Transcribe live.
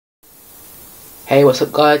Hey, what's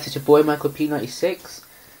up guys, it's your boy Michael P96.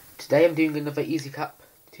 Today I'm doing another Easycap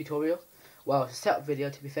tutorial. Well, it's a setup video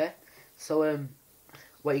to be fair. So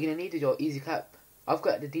what you're going to need is your Easycap. I've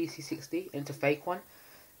got the DC60 and it's a fake one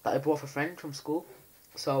that I bought for a friend from school.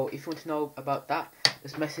 So if you want to know about that,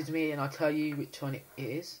 just message me and I'll tell you which one it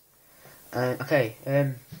is. Okay,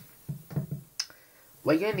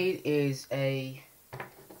 what you're going to need is a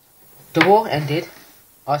double-ended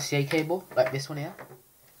RCA cable like this one here.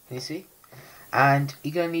 Can you see? And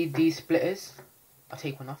you're going to need these splitters. I'll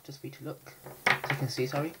take one off just for you to look. So you can see,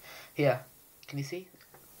 sorry. Here, can you see?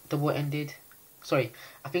 Double-ended. Sorry,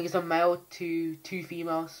 I think it's a male to two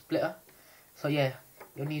female splitter. So yeah,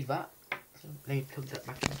 you'll need that. So let me plug that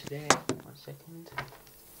back into there. 1 second.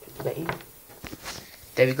 Put that in.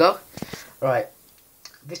 There we go. Right.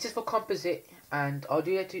 This is for composite, and I'll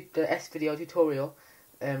do the S-video tutorial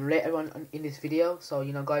later on in this video. So,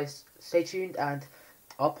 you know, guys, stay tuned, and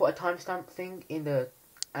I'll put a timestamp thing in the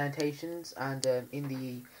annotations and in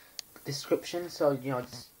the description. So, you know,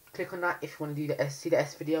 just click on that if you want to do see the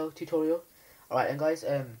S-video tutorial. Alright then guys,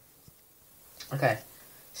 okay,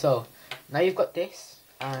 so now you've got this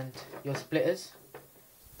and your splitters.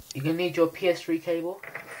 You're going to need your PS3 cable.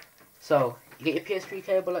 So, you get your PS3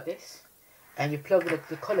 cable like this, and you plug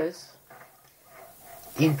the colours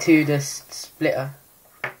into the splitter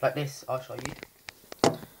like this. I'll show you.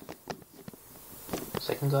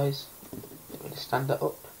 Second guys, let me just stand that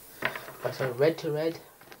up. Right, so red to red,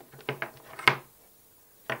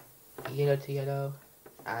 yellow to yellow,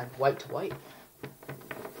 and white to white.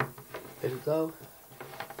 There we go.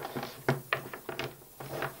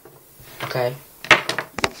 Okay.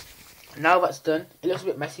 Now that's done. It looks a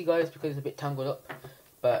bit messy guys because it's a bit tangled up.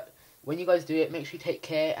 But when you guys do it, make sure you take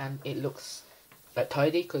care and it looks like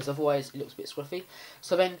tidy, because otherwise it looks a bit scruffy.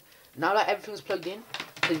 So then, now that everything's plugged in,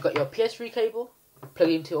 so you've got your PS3 cable, plug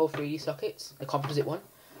into all three sockets, the composite one,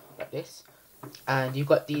 like this. And you've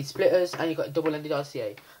got the splitters and you've got a double-ended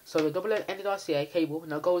RCA. So the double-ended RCA cable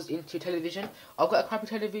now goes into your television. I've got a crappy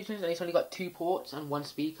television and it's only got 2 ports and 1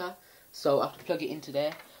 speaker. So I have to plug it into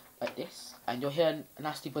there like this. And you'll hear a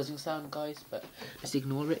nasty buzzing sound guys, but just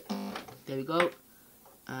ignore it. There we go.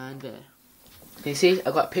 And can you see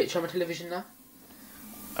I've got a picture on my television now.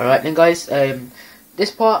 Alright then guys,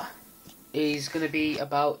 this part is going to be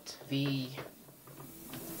about the...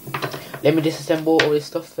 Let me disassemble all this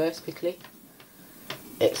stuff first quickly.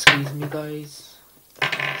 Excuse me guys,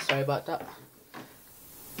 sorry about that.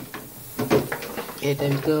 Yeah,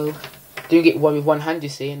 there we go. Doing it with one hand, you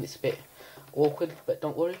see, and it's a bit awkward, but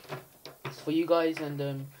don't worry. It's for you guys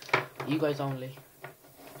and you guys only.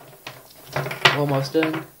 Almost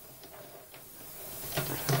done.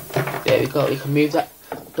 There we go. You can move that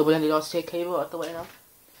double-ended RCA cable out the way now.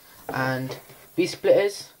 And these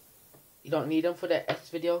splitters, you don't need them for the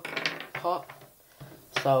S-video part,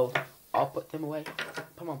 so I'll put them away.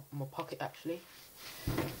 Put them in my pocket actually.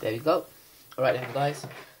 There we go. Alright then guys,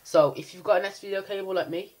 so if you've got an S-video cable like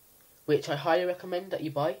me, which I highly recommend that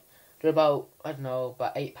you buy, they're about, I don't know,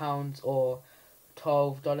 about £8 or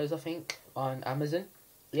 $12 I think on Amazon.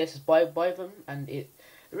 Yes, just buy them, and it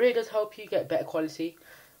really does help you get better quality.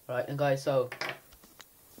 Alright then guys, so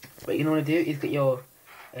what you're going to do is get your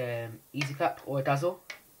Easycap or a Dazzle.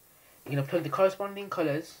 You're going to plug the corresponding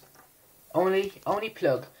colours. Only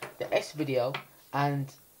plug the S-video and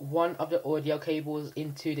one of the audio cables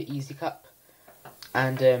into the Easycap.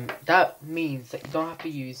 And that means that you don't have to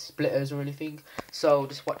use splitters or anything. So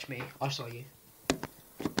just watch me, I'll show you.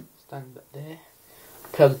 Stand up there.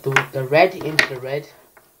 Plug the red into the red.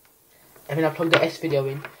 And then I plug the S-video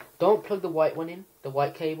in. Don't plug the white one in, the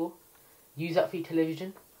white cable. Use that for your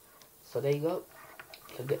television. So there you go.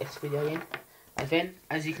 Plug the S-video in. And then,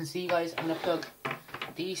 as you can see guys, I'm going to plug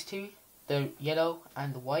these two, the yellow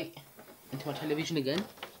and the white, into my television again.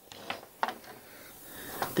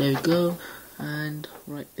 There we go. And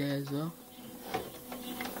right there as well.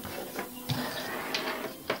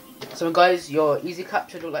 So guys, your Easycap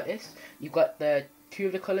should look like this. You've got the 2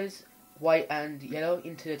 of the colours, white and yellow,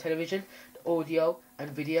 into the television, the audio and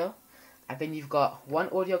video. And then you've got one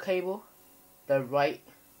audio cable, the right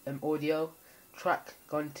audio track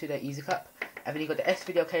going to the Easycap. And then you've got the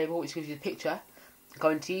S-video cable, which gives you the picture,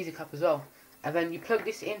 going to Easycap as well. And then you plug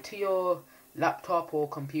this into your laptop or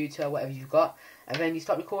computer, whatever you've got, and then you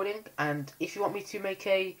start recording. And if you want me to make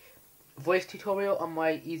a voice tutorial on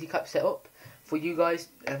my Easycap setup for you guys,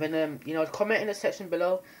 and then you know, comment in the section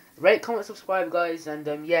below. Rate, comment, subscribe guys,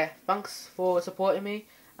 and yeah, thanks for supporting me,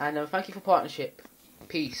 and thank you for partnership.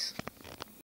 Peace.